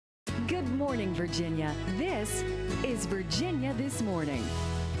Good morning, Virginia. This is Virginia This Morning.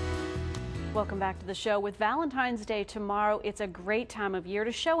 Welcome back to the show. With Valentine's Day tomorrow, it's a great time of year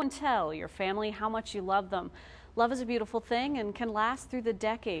to show and tell your family how much you love them. Love is a beautiful thing and can last through the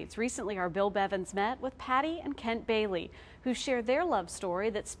decades. Recently, our Bill Bevins met with Patty and Kent Bailey, who share their love story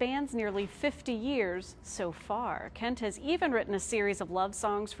that spans nearly 50 years so far. Kent has even written a series of love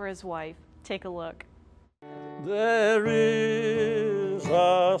songs for his wife. Take a look. There is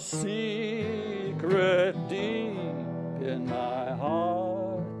a secret deep in my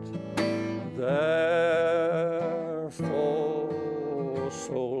heart, there for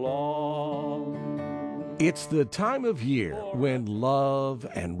so long. It's the time of year when love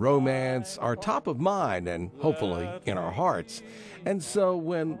and romance are top of mind and hopefully in our hearts. And so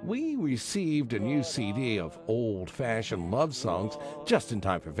when we received a new CD of old-fashioned love songs just in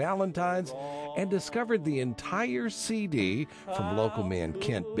time for Valentine's and discovered the entire CD from local man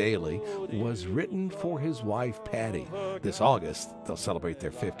Kent Bailey was written for his wife Patty. This August, they'll celebrate their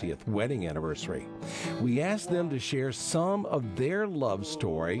 50th wedding anniversary. We asked them to share some of their love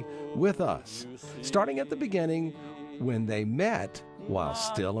story with us, starting at the beginning when they met while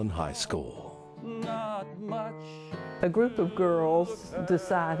still in high school. Not much. A group of girls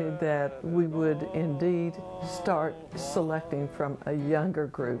decided that we would indeed start selecting from a younger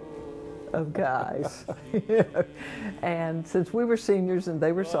group of guys. And since we were seniors and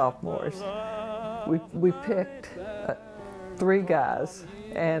they were sophomores, we picked 3 guys,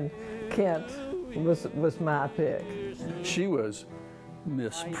 and Kent was my pick. She was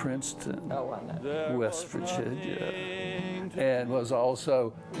Miss Princeton, West Virginia, and was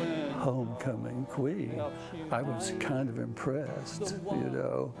also homecoming queen. I was kind of impressed, you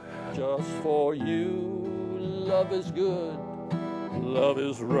know. Just for you, love is good, love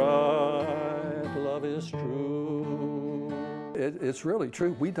is right, love is true. It's really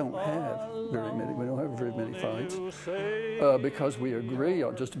true. We don't have very many. We don't have very many fights because we agree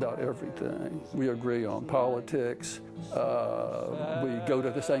on just about everything. We agree on politics. We go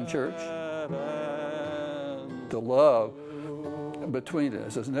to the same church. The love between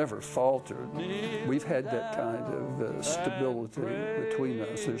us has never faltered. We've had that kind of stability between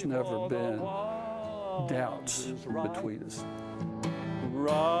us. There's never been doubts between us.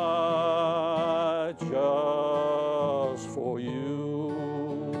 Right, just for you.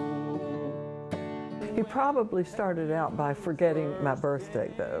 He probably started out by forgetting my birthday,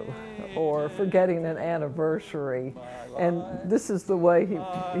 though, or forgetting an anniversary. And this is the way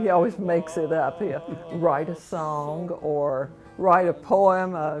he always makes it up. He'll write a song or write a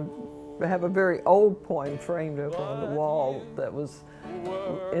poem. I have a very old poem framed over on the wall that was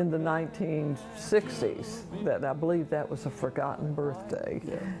in the 1960s, that I believe that was a forgotten birthday.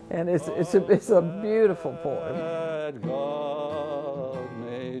 Yeah. And it's a beautiful poem.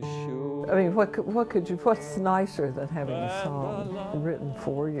 I mean, what's nicer than having a song written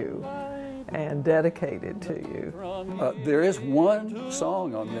for you and dedicated to you? There is one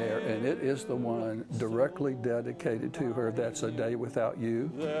song on there, and it is the one directly dedicated to her. That's A Day Without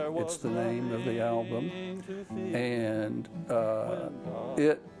You. It's the name of the album, and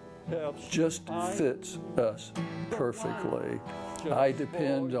it just fits us perfectly. I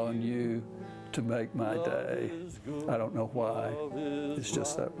depend on you to make my day. I don't know why. It's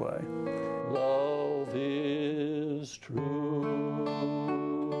just that way. Love is true.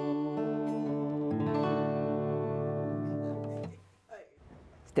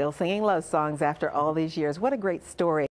 Still singing love songs after all these years. What a great story.